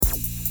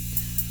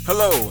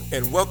Hello,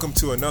 and welcome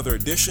to another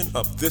edition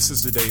of This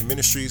Is the Day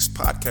Ministries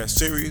podcast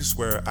series,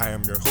 where I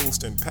am your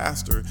host and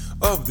pastor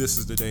of This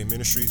Is the Day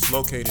Ministries,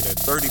 located at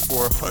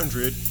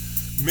 3400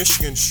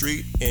 Michigan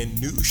Street in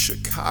New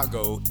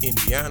Chicago,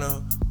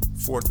 Indiana,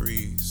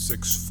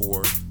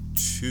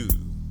 43642.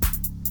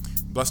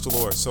 Bless the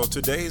Lord. So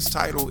today's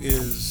title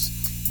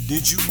is,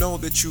 Did You Know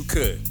That You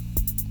Could?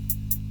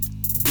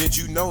 Did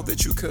you know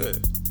that you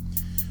could?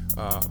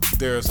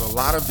 There's a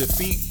lot of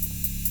defeat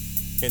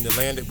in the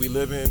land that we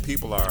live in.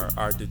 People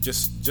are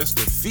just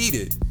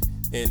defeated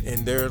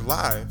in their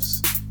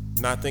lives,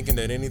 not thinking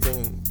that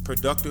anything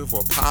productive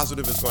or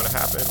positive is going to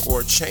happen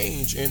or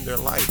change in their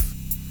life.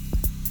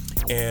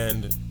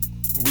 And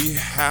we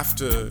have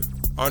to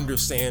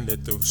understand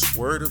that the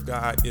Word of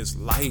God is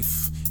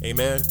life.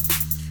 Amen.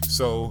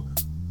 So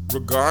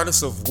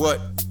regardless of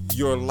what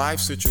your life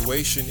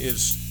situation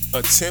is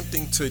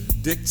attempting to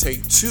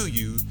dictate to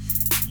you,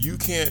 you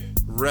can't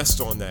rest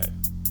on that.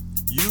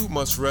 You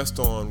must rest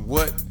on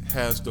what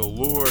has the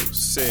Lord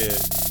said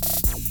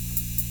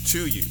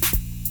to you.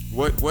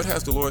 What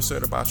has the Lord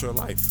said about your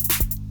life?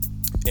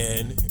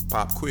 And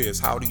pop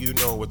quiz, how do you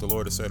know what the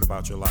Lord has said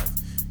about your life?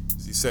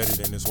 He said it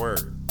in His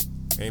Word.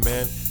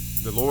 Amen.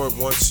 The Lord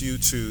wants you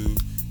to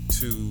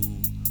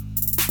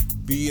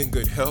be in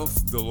good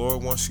health. The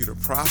Lord wants you to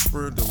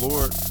prosper. The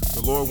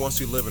Lord wants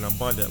you to live an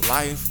abundant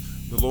life.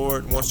 The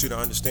Lord wants you to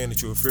understand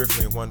that you are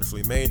fearfully and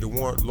wonderfully made. The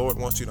Lord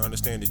wants you to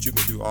understand that you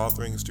can do all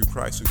things through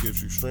Christ who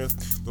gives you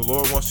strength. The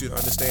Lord wants you to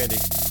understand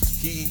that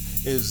He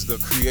is the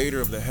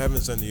creator of the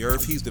heavens and the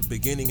earth. He's the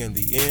beginning and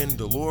the end.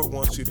 The Lord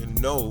wants you to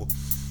know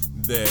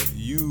that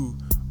you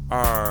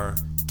are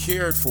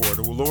cared for.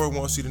 The Lord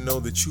wants you to know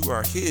that you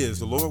are His.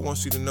 The Lord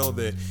wants you to know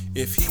that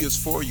if He is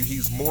for you,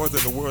 He's more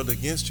than the world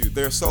against you.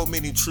 There are so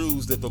many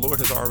truths that the Lord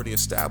has already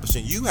established,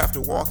 and you have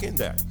to walk in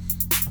that.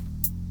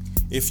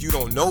 If you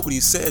don't know what He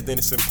said, then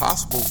it's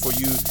impossible for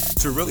you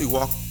to really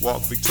walk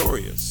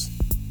victorious.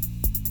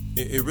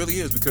 It really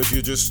is, because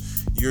you're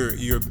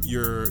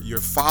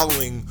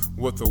following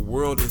what the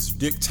world is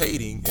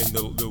dictating, and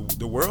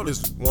the world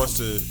wants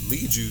to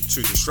lead you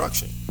to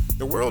destruction.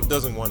 The world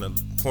doesn't want to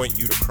point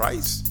you to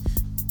Christ.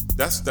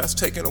 That's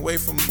taken away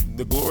from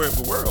the glory of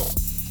the world.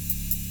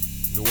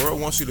 The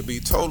world wants you to be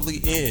totally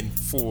in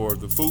for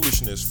the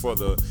foolishness, for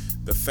the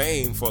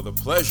fame, for the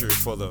pleasure,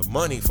 for the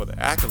money, for the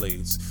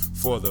accolades,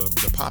 for the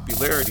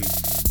popularity,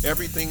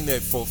 everything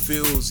that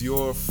fulfills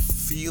your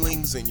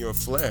feelings and your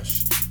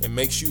flesh and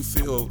makes you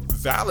feel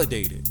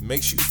validated,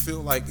 makes you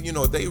feel like,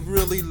 they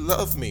really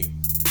love me.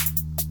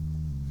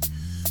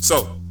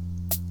 So,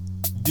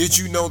 did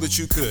you know that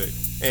you could?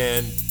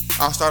 And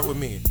I'll start with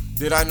me.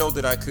 Did I know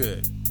that I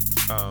could?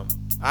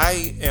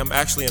 I am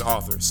actually an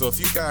author. So if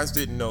you guys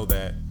didn't know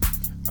that,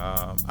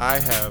 I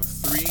have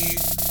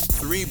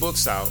three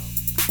books out.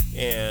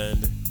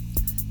 And,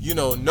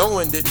 no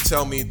one didn't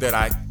tell me that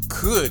I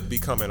could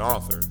become an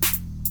author.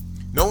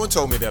 No one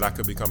told me that I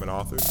could become an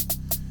author.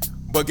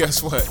 But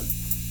guess what?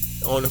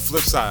 On the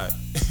flip side,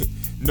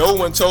 no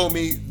one told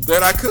me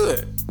that I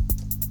could.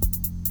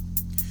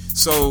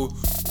 So,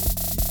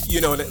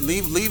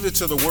 leave it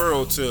to the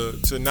world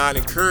to not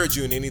encourage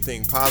you in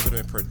anything positive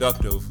and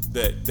productive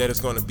that is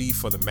going to be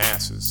for the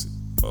masses.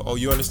 Oh,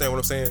 you understand what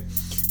I'm saying?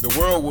 The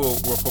world will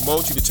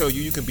promote you to tell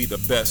you can be the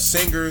best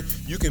singer,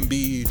 you can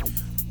be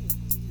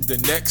the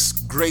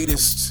next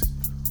greatest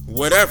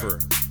whatever,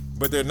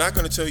 but they're not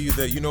going to tell you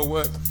that, you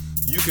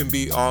can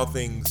be all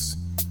things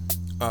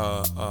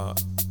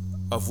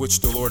of which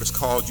the Lord has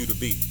called you to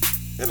be.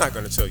 They're not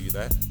going to tell you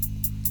that.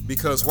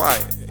 Because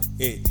why?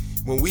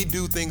 When we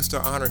do things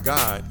to honor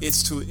God,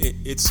 it's to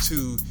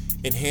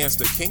enhance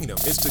the kingdom.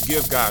 It's to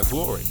give God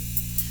glory.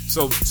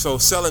 So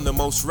selling the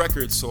most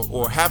records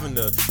or having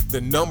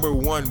the number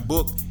one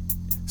book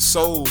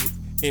sold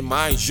in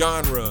my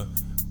genre,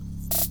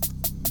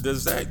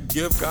 does that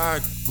give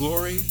God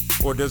glory,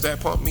 or does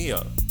that pump me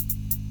up?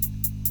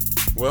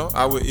 Well,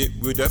 we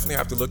would definitely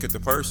have to look at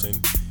the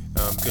person,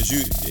 because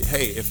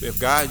if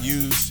God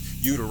used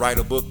you to write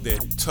a book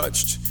that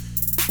touched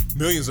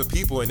millions of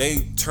people and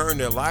they turned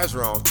their lives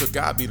around, to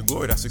God be the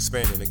glory. That's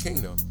expanding the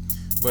kingdom.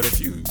 But if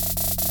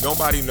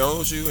nobody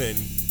knows you and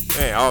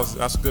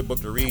that's a good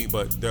book to read,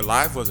 but their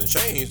life wasn't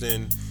changed,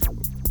 then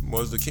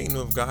was the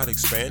kingdom of God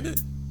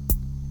expanded?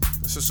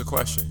 That's just a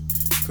question.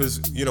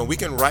 Because we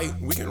can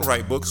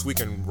write books, we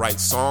can write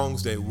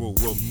songs that will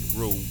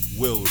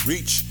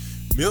reach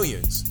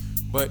millions,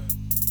 but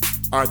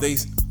are they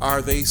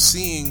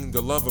seeing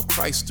the love of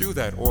Christ through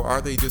that, or are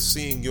they just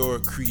seeing your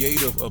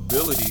creative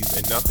abilities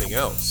and nothing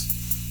else?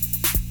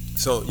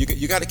 So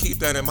you got to keep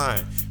that in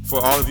mind for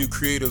all of you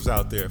creatives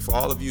out there, for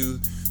all of you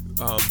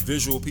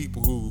visual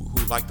people who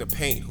like to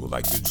paint, who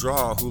like to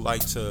draw, who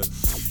like to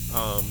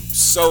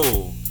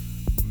sew,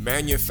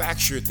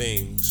 manufacture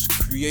things,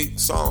 create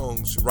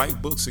songs,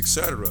 write books,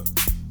 etc.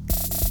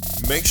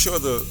 Make sure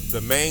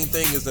the main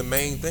thing is the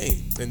main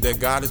thing, and that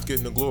God is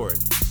getting the glory.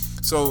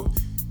 So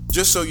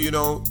just so you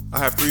know, I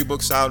have 3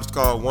 books out. It's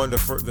called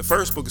the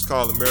first book is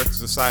called American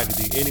Society,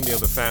 the Enemy of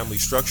the Family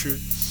Structure.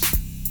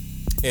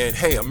 And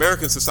hey,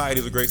 American society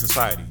is a great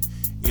society.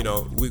 You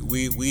know,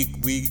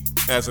 we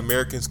as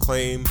Americans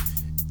claim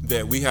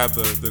that we have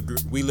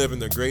we live in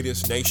the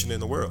greatest nation in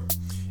the world,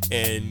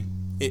 and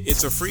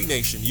it's a free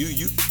nation.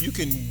 You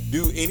can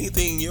do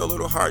anything your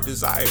little heart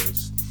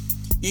desires,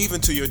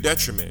 even to your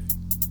detriment.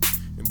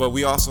 But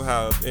we also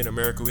have, in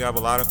America, we have a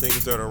lot of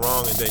things that are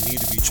wrong and that need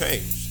to be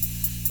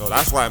changed. So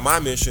that's why my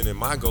mission and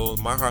my goal,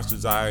 my heart's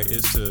desire,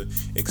 is to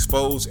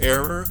expose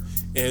error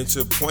and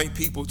to point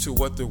people to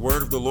what the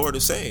word of the Lord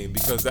is saying,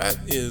 because that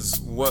is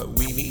what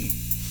we need.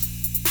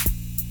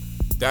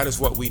 That is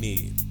what we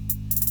need.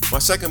 My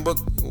second book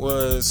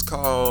was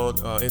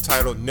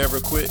entitled Never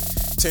Quit,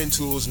 10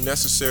 Tools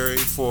Necessary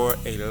for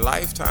a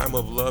Lifetime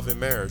of Love and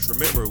Marriage.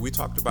 Remember, we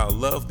talked about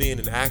love being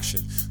an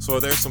action. So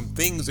there's some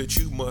things that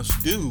you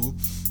must do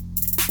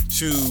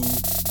to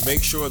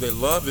make sure that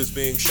love is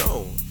being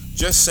shown.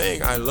 Just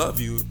saying I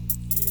love you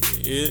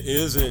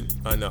isn't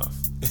enough.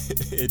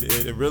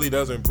 It really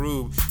doesn't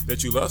prove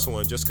that you love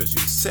someone just because you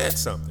said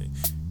something.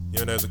 You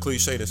know, there's a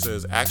cliche that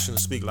says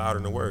actions speak louder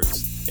than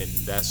words, and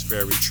that's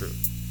very true,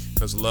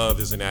 because love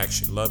is an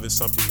action. Love is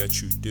something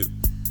that you do.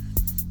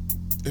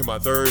 In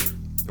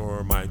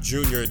my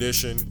junior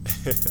edition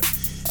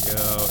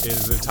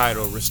is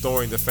entitled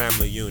Restoring the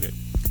Family Unit.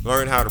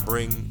 Learn how to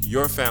bring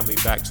your family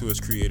back to its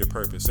creative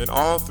purpose. And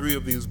all three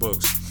of these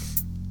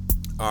books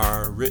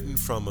are written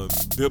from a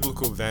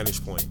biblical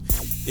vantage point.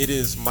 It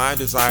is my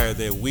desire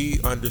that we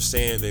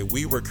understand that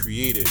we were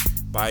created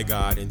by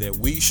God and that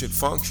we should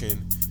function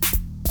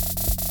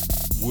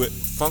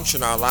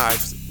our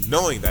lives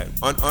knowing that,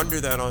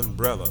 under that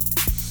umbrella.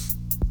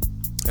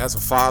 As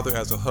a father,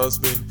 as a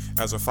husband,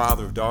 as a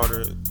father of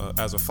daughters, and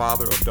as a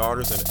father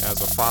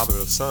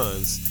of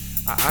sons,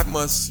 I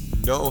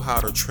must know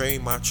how to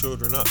train my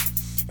children up.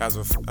 As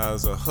a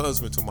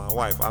husband to my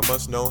wife, I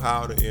must know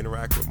how to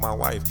interact with my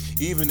wife,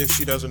 even if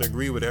she doesn't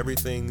agree with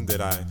everything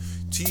that I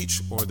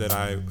teach or that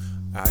I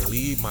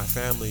lead my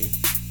family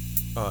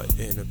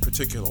in a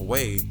particular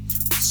way,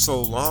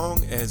 so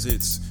long as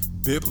it's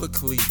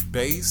biblically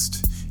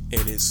based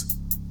and it's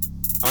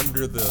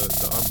under the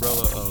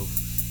umbrella of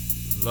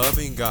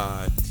loving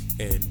God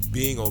and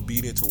being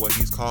obedient to what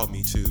He's called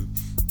me to,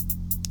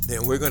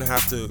 then we're going to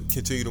have to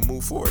continue to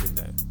move forward in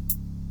that.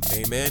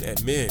 Amen.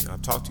 And men, I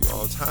talk to you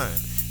all the time.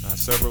 I have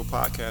several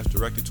podcasts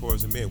directed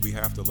towards the men. We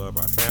have to love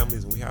our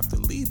families and we have to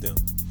lead them.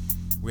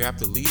 We have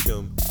to lead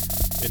them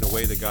in the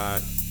way that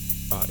God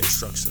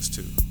instructs us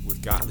to,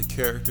 with godly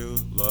character,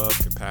 love,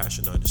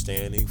 compassion,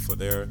 understanding for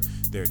their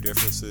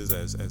differences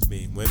as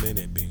being women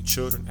and being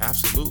children.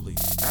 Absolutely.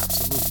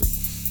 Absolutely.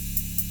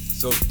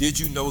 So did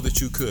you know that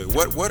you could?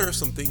 What are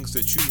some things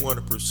that you want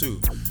to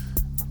pursue?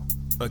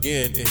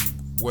 Again, in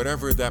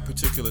whatever that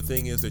particular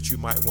thing is that you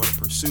might want to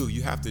pursue,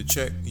 you have to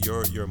check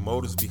your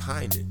motives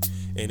behind it.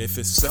 And if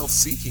it's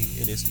self-seeking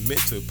and it's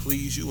meant to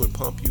please you and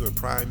pump you and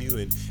prime you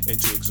and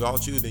to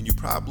exalt you, then you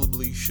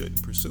probably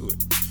shouldn't pursue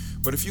it.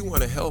 But if you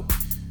want to help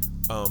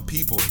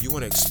people, you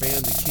want to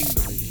expand the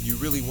kingdom, and you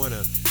really want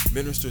to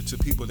minister to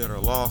people that are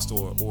lost,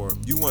 or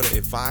you want to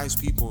advise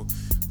people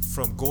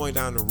from going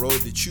down the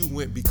road that you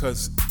went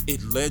because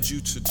it led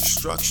you to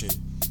destruction,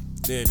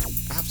 then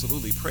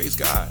absolutely, praise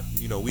God.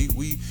 You know,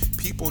 we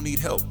people need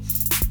help.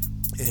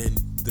 And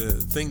the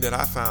thing that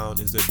I found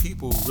is that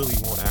people really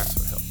won't ask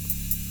for help.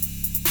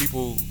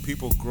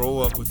 People grow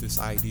up with this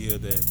idea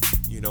that,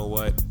 you know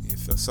what, if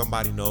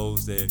somebody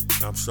knows that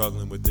I'm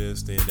struggling with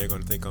this, then they're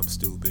going to think I'm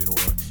stupid, or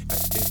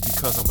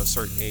because I'm a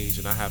certain age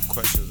and I have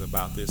questions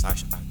about this,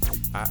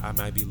 I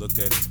might be looked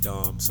at as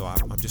dumb, so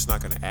I'm just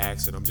not going to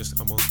ask, and I'm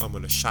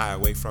going to shy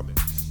away from it.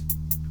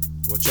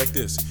 Well, check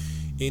this.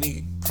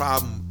 Any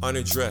problem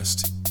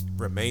unaddressed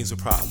remains a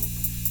problem,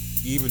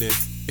 even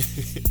if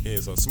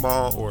it's a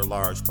small or a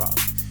large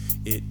problem.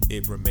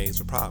 It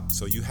remains a problem.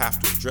 So you have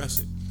to address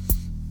it.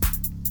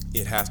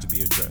 It has to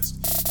be addressed.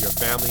 Your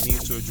family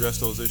needs to address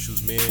those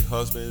issues. Men,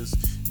 husbands,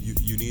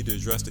 you need to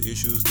address the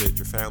issues that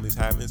your family's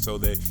having, so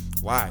that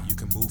you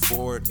can move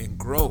forward and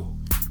grow.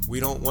 We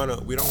don't want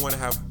to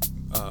have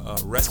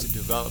arrested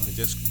development,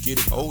 just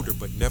getting older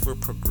but never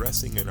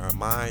progressing in our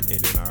mind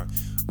and in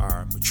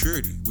our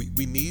maturity.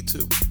 We need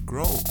to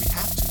grow.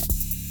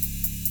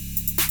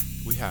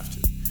 We have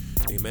to.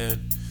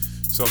 Amen.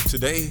 So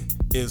today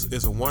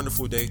is a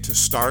wonderful day to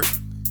start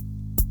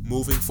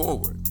moving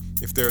forward.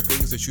 If there are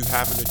things that you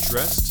haven't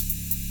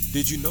addressed,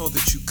 did you know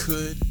that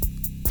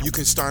you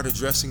can start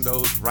addressing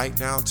those right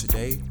now,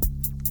 today?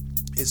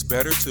 It's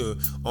better to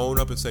own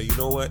up and say, you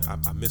know what,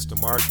 I missed the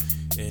mark,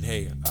 and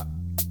hey,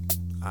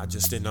 I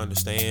just didn't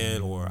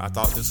understand, or I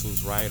thought this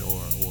was right,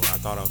 or I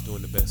thought I was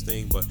doing the best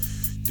thing. But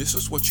this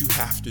is what you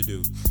have to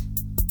do.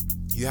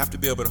 You have to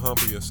be able to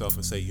humble yourself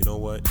and say, you know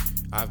what,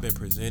 I've been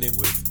presented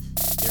with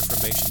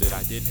information that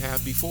I didn't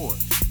have before,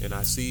 and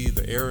I see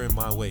the error in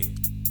my way.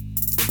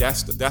 And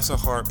that's a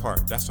hard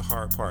part. That's the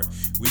hard part.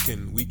 We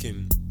can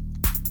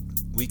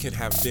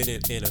have been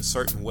in a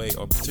certain way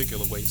or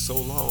particular way so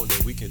long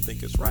that we can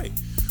think it's right.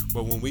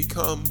 But when we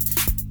come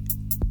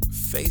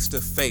face to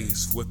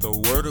face with the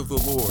word of the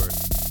Lord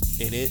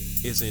and it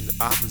is in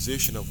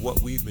opposition of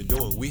what we've been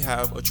doing, we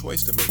have a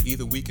choice to make.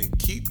 Either we can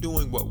keep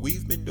doing what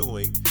we've been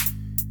doing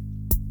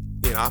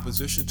in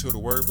opposition to the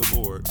word of the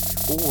Lord,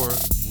 or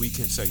we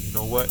can say, you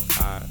know what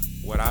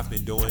I've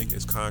been doing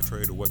is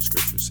contrary to what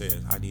Scripture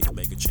says. I need to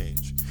make a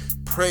change.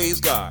 Praise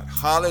God.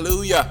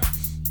 Hallelujah.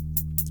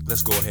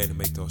 Let's go ahead and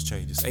make those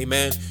changes.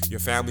 Amen. Your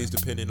family is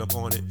dependent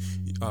upon it,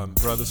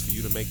 brothers, for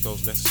you to make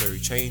those necessary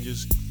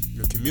changes.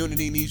 Your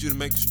community needs you to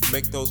make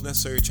those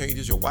necessary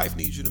changes. Your wife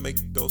needs you to make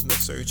those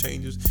necessary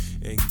changes.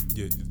 And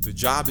the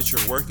job that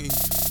you're working,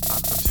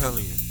 I'm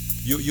telling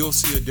you, you'll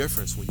see a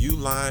difference when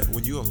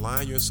you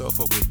align yourself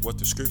up with what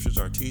the Scriptures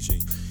are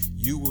teaching.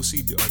 You will see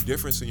a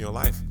difference in your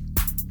life.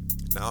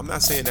 Now, I'm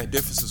not saying that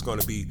difference is going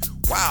to be,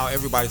 wow,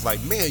 everybody's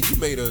like, man, you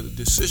made a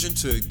decision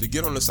to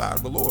get on the side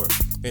of the Lord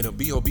and to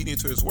be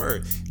obedient to his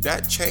word.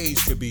 That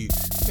change could be,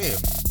 man,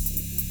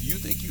 do you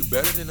think you're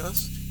better than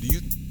us? Do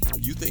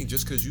you think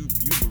just because you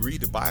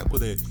read the Bible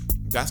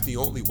that's the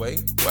only way?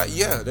 Well,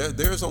 yeah,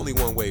 there's only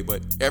one way,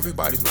 but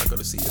everybody's not going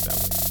to see it that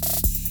way.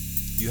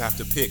 You have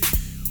to pick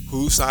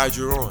whose side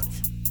you're on.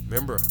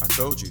 Remember, I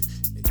told you,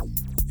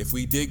 if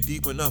we dig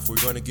deep enough,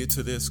 we're going to get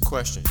to this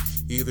question.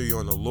 Either you're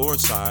on the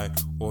Lord's side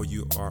or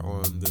you are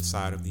on the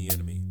side of the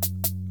enemy.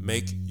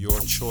 Make your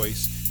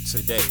choice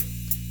today.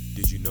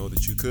 Did you know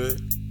that you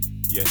could?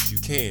 Yes, you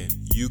can.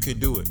 You can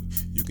do it.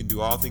 You can do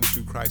all things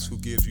through Christ who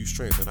gives you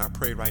strength. And I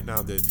pray right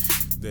now that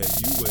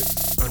you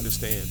would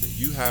understand that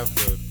you have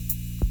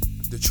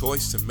the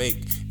choice to make,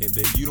 and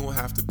that you don't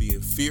have to be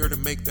in fear to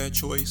make that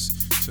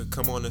choice, to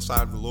come on the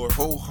side of the Lord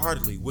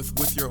wholeheartedly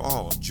with your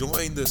all.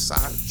 Join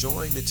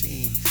the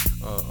team,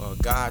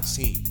 God's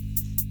team.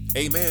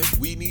 Amen.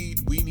 We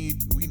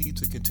need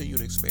to continue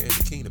to expand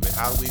the kingdom. And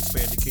how do we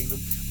expand the kingdom?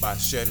 By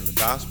shedding the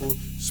gospel,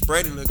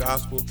 spreading the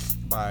gospel,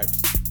 by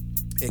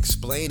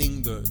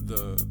explaining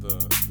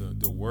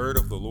the word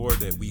of the Lord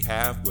that we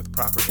have with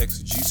proper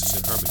exegesis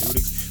and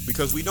hermeneutics,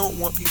 because we don't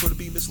want people to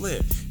be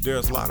misled.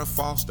 There's a lot of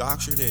false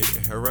doctrine and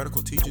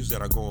heretical teachings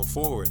that are going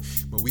forward,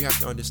 but we have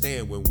to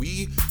understand, when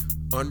we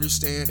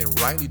understand and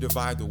rightly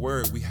divide the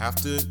word, we have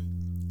to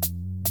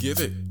give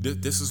it.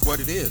 This is what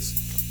it is.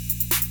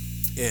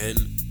 And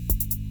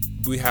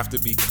we have to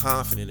be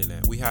confident in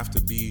that. We have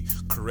to be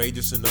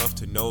courageous enough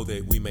to know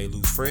that we may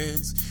lose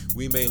friends,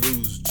 we may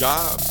lose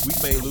jobs, we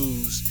may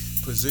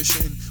lose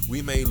position,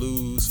 we may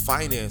lose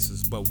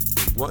finances, but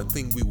the one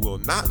thing we will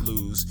not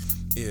lose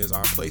is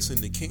our place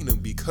in the kingdom,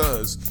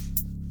 because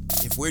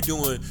if we're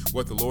doing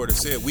what the Lord has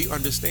said, we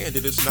understand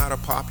that it's not a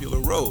popular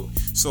road.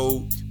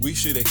 So we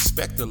should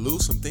expect to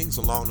lose some things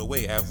along the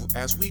way.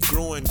 As we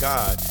grow in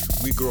God,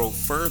 we grow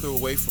further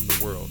away from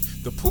the world.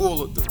 The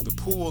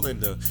pool and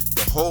the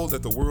hold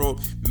that the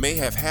world may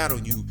have had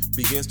on you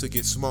begins to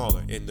get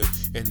smaller, and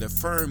the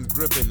firm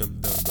grip and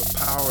the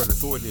power and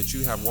authority that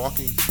you have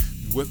walking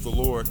with the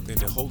Lord and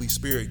the Holy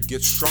Spirit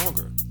gets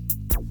stronger,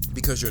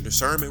 because your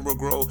discernment will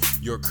grow,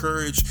 your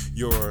courage,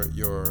 your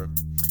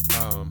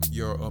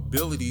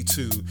ability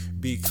to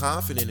be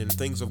confident in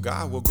things of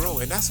God will grow,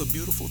 and that's a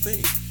beautiful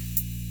thing.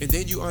 And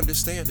then you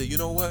understand that, you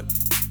know what,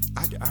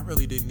 I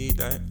really didn't need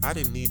that. I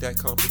didn't need that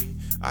company.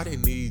 I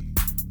didn't need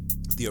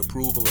the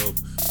approval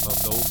of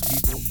those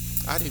people.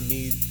 I didn't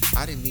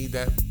need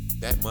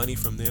that money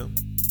from them.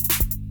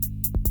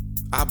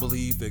 I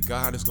believe that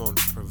God is going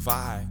to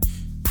provide.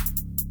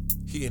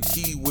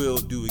 He will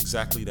do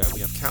exactly that.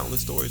 We have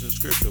countless stories in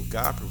Scripture of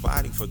God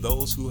providing for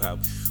those who have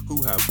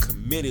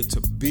committed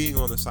to being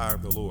on the side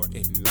of the Lord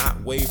and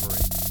not wavering.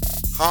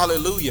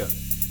 Hallelujah.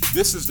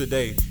 This is the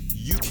day.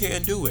 You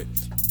can do it.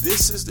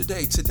 This is the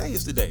day. Today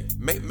is the day.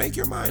 Make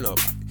your mind up.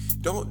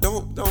 Don't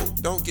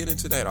get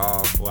into that.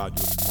 Oh, well, I'll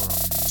do it tomorrow.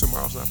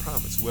 Tomorrow's not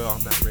promised. Well,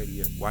 I'm not ready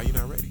yet. Why are you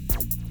not ready?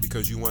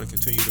 Because you want to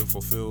continue to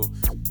fulfill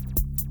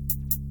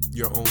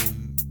your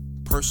own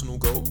personal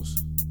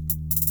goals.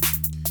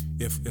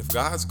 If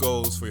God's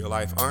goals for your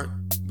life aren't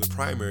the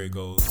primary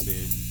goals,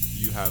 then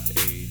you have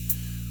a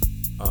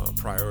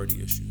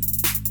priority issue.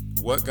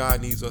 What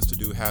God needs us to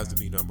do has to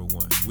be number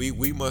one.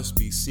 We must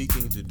be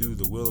seeking to do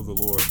the will of the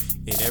Lord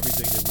in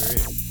everything that we're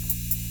in.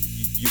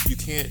 You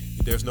can't,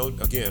 there's no,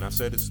 again, I've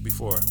said this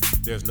before,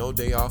 there's no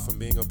day off from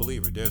being a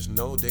believer. There's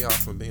no day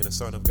off from being a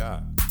son of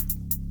God.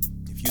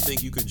 If you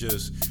think you can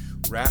just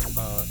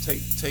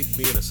take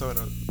being a son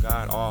of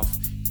God off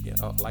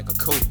like a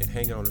coat and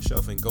hang it on the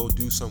shelf and go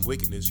do some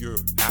wickedness, you're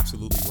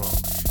absolutely wrong.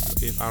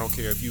 I don't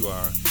care if you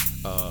are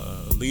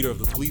a leader of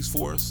the police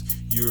force,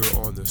 you're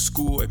on the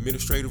school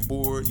administrative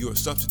board, you're a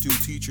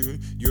substitute teacher,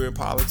 you're in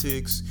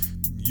politics,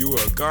 you're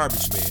a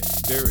garbage man.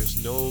 There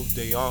is no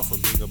day off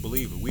from being a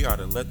believer. We are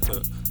to let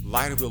the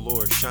light of the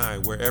Lord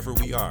shine wherever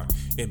we are.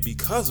 And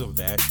because of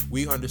that,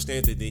 we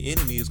understand that the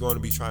enemy is going to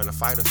be trying to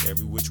fight us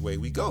every which way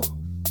we go.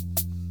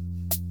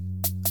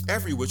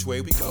 Every which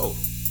way we go.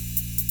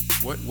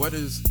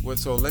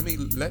 So let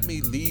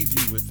me leave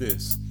you with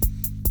this,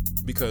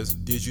 because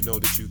did you know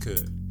that you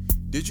could?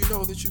 Did you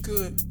know that you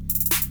could?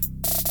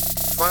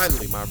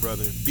 Finally, my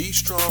brother, be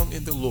strong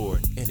in the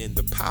Lord and in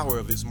the power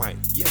of his might.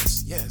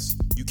 Yes,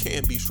 you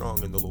can be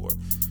strong in the Lord.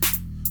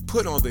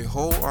 Put on the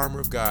whole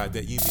armor of God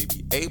that you may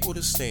be able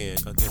to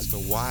stand against the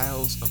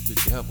wiles of the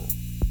devil.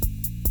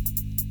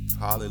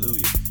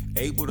 Hallelujah.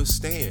 Able to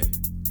stand.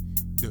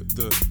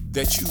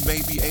 That you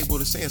may be able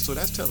to stand. So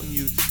that's telling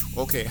you,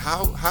 okay,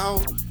 how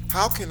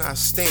can I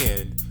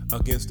stand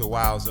against the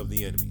wiles of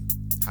the enemy?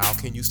 How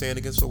can you stand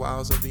against the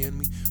wiles of the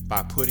enemy?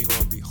 By putting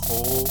on the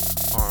whole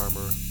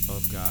armor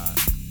of God.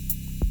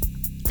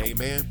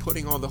 Amen.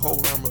 Putting on the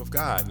whole armor of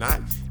God, not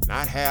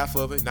half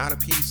of it, not a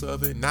piece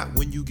of it, not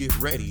when you get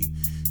ready.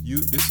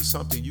 This is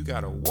something you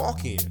got to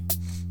walk in.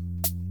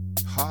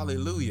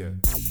 Hallelujah.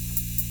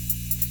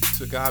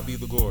 To God be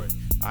the glory.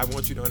 I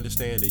want you to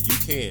understand that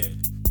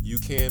you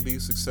can be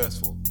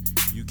successful.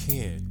 You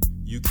can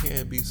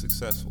be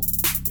successful.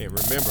 And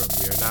remember,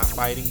 we are not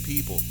fighting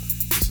people.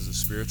 This is a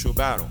spiritual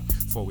battle.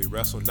 For we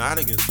wrestle not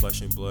against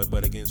flesh and blood,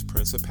 but against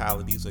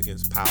principalities,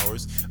 against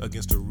powers,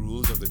 against the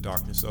rulers of the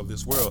darkness of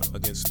this world,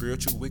 against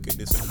spiritual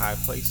wickedness in high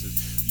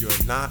places. You're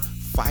not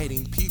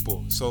fighting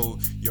people. So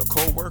your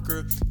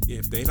co-worker,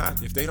 if they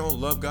don't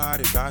love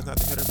God and God's not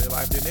the head of their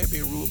life, then they're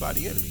being ruled by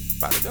the enemy,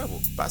 by the devil,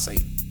 by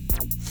Satan.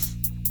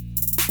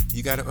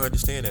 You got to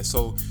understand that.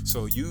 So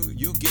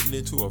you getting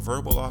into a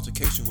verbal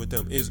altercation with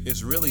them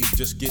is really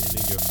just getting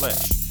in your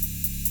flesh.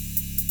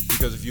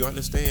 Because if you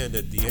understand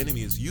that the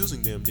enemy is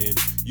using them, then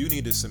you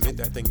need to submit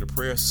that thing to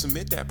prayer.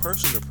 Submit that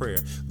person to prayer.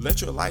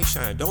 Let your light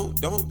shine.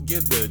 Don't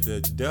give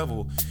the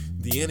devil,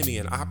 the enemy,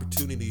 an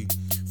opportunity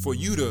for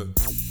you to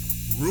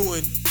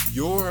ruin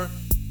your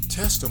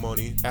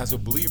testimony as a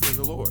believer in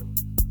the Lord,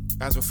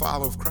 as a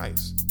follower of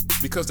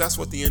Christ. Because that's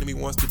what the enemy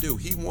wants to do.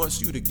 He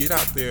wants you to get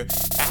out there,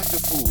 act a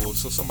fool,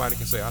 so somebody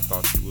can say, I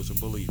thought you was a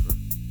believer.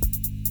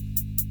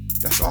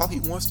 That's all he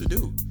wants to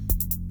do.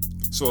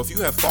 So if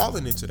you have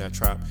fallen into that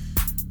trap,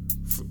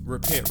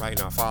 repent right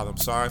now. Father, I'm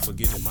sorry for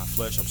getting in my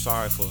flesh. I'm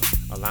sorry for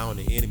allowing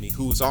the enemy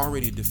who is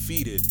already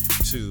defeated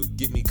to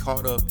get me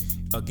caught up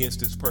against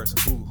this person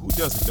who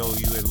doesn't know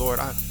you. And Lord,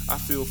 I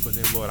feel for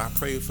them, Lord. I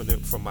pray for them,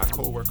 for my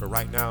co-worker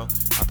right now.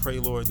 I pray,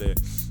 Lord, that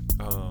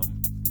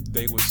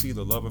they would see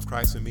the love of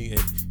Christ in me.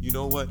 And you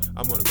know what?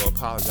 I'm going to go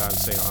apologize and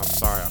say, I'm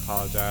sorry. I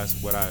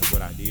apologize. What I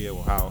did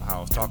or how I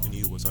was talking to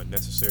you was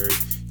unnecessary.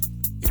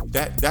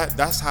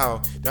 That's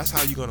how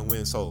you're going to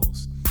win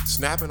souls.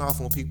 Snapping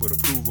off on people to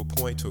prove a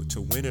point,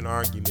 to win an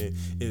argument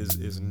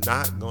is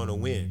not going to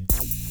win.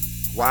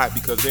 Why?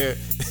 Because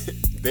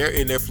they're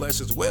in their flesh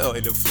as well,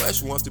 and the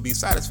flesh wants to be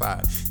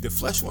satisfied. The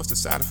flesh wants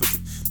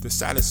the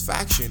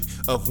satisfaction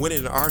of winning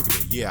an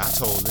argument. Yeah, I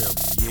told them.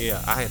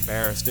 Yeah, I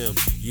embarrassed them.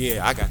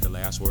 Yeah, I got the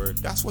last word.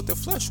 That's what the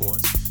flesh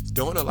wants.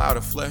 Don't allow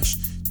the flesh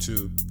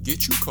to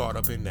get you caught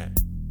up in that.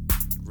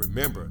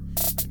 Remember,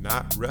 we're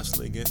not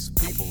wrestling against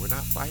people. We're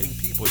not fighting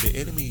people. The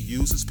enemy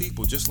uses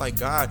people just like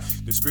God.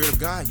 The Spirit of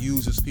God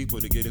uses people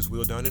to get his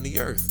will done in the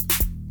earth.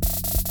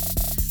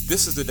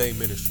 This is the day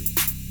ministry.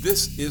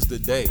 This is the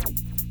day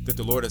that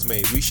the Lord has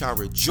made. We shall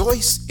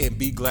rejoice and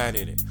be glad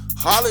in it.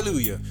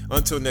 Hallelujah.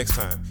 Until next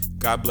time,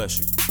 God bless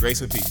you.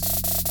 Grace and peace.